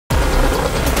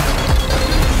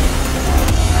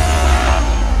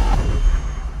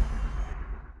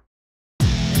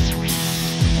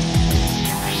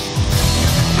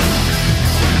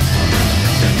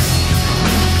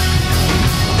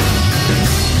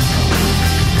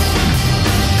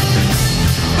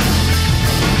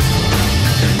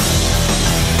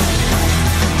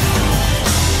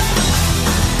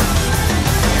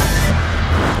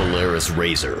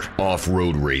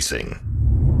off-road racing.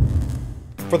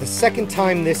 For the second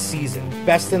time this season,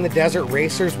 Best in the Desert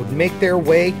racers would make their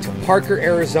way to Parker,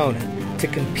 Arizona to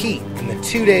compete in the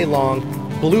 2-day-long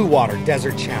Bluewater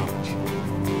Desert Challenge.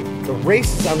 The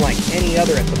race is unlike any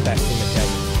other at the Best in the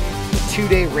Desert. The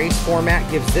 2-day race format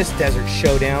gives this desert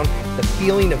showdown the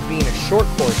feeling of being a short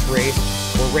course race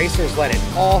where racers let it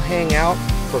all hang out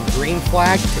from green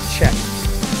flag to checkers.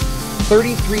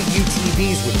 33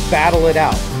 UTVs would battle it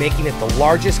out, making it the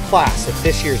largest class of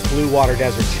this year's Bluewater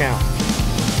Desert Challenge.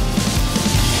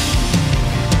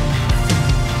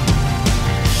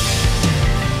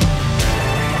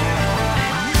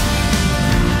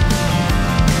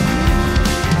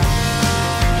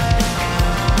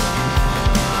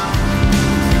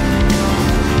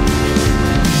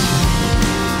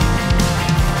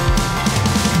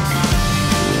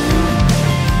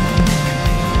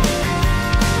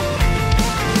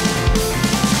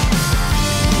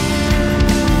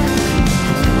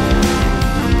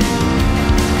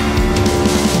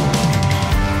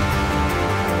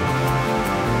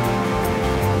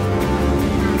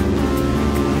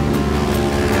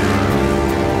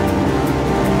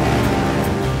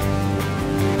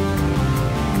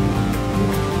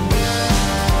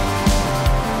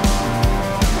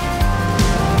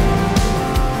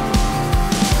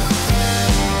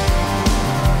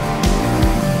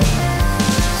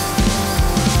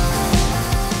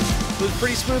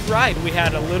 Pretty smooth ride. We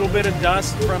had a little bit of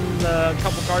dust from the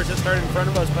couple cars that started in front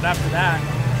of us, but after that,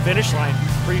 finish line,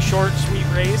 pretty short, sweet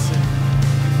race, and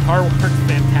car worked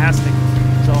fantastic.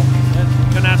 So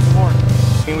couldn't ask for more.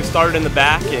 I mean, we started in the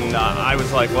back, and I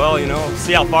was like, well, you know,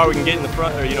 see how far we can get in the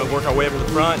front, or work our way up to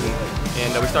the front, and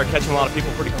we started catching a lot of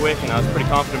people pretty quick, and I was pretty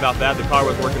confident about that. The car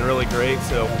was working really great,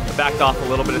 so I backed off a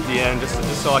little bit at the end just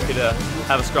so I could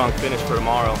have a strong finish for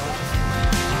tomorrow.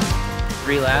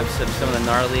 3 laps of some of the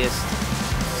gnarliest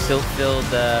silt-filled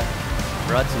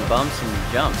ruts and bumps and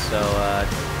jumps, so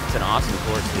it's an awesome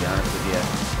course, to be honest with you.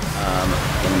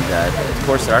 Of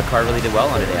course, our car really did well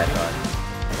on today, I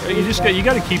thought. You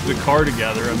got to keep the car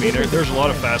together. I mean, there's a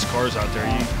lot of fast cars out there.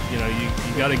 You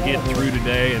got to get through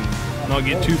today and not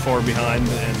get too far behind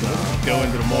and go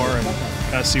into tomorrow and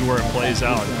kind of see where it plays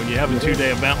out. When you have a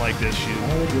 2-day event like this,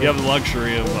 you have the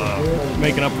luxury of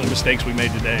making up for the mistakes we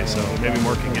made today. So maybe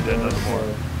Mark can get that done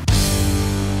tomorrow.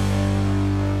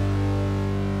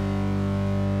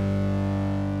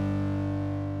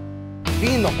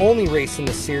 Being the only race in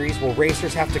the series where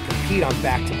racers have to compete on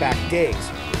back-to-back days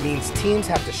means teams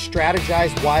have to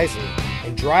strategize wisely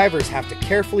and drivers have to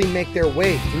carefully make their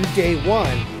way through day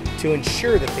 1 to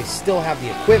ensure that they still have the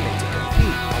equipment to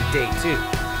compete on day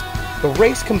 2. The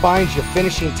race combines your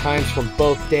finishing times from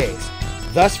both days,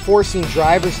 thus forcing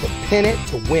drivers to pin it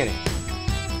to win it.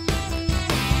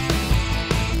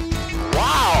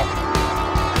 Wow!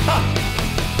 Huh.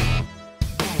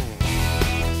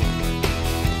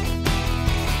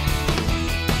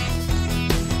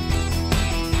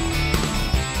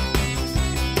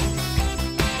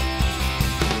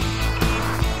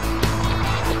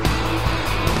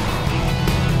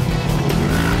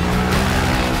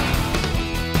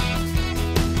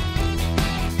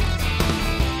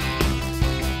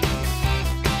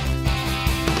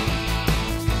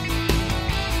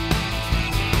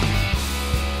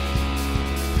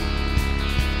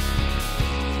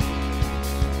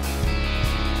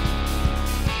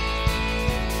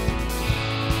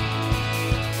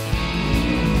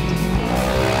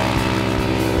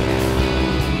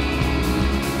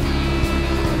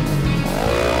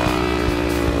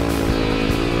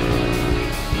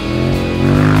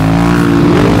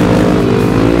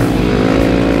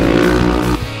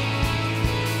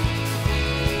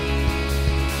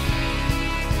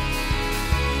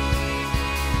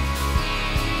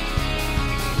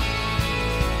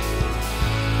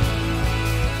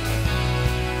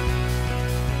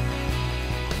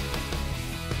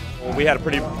 We had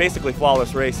a basically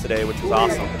flawless race today, which was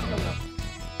awesome.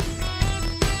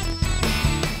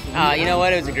 You know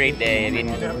what? It was a great day. I mean,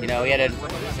 we had an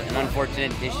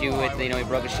unfortunate issue with, we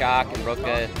broke a shock and broke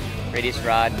a radius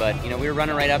rod, but, we were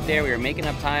running right up there. We were making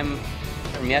up time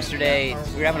from yesterday.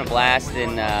 We were having a blast,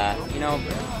 and,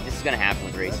 this is going to happen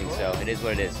with racing, so it is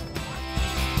what it is.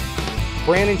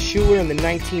 Brandon Schuler in the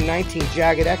 1919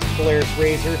 Jagged X Polaris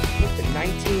RZR with the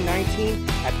 1919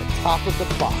 at the top of the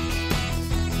box.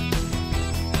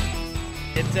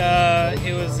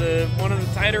 It was one of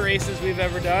the tighter races we've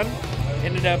ever done.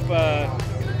 Ended up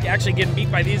actually getting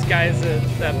beat by these guys,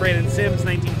 Brandon Sims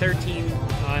 1913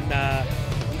 on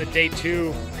the day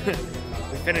 2.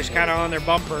 We finished kind of on their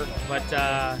bumper, but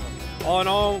all in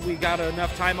all, we got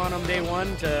enough time on them day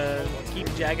 1 to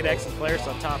keep Jagged X and Polaris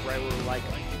on top right where we like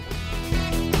them.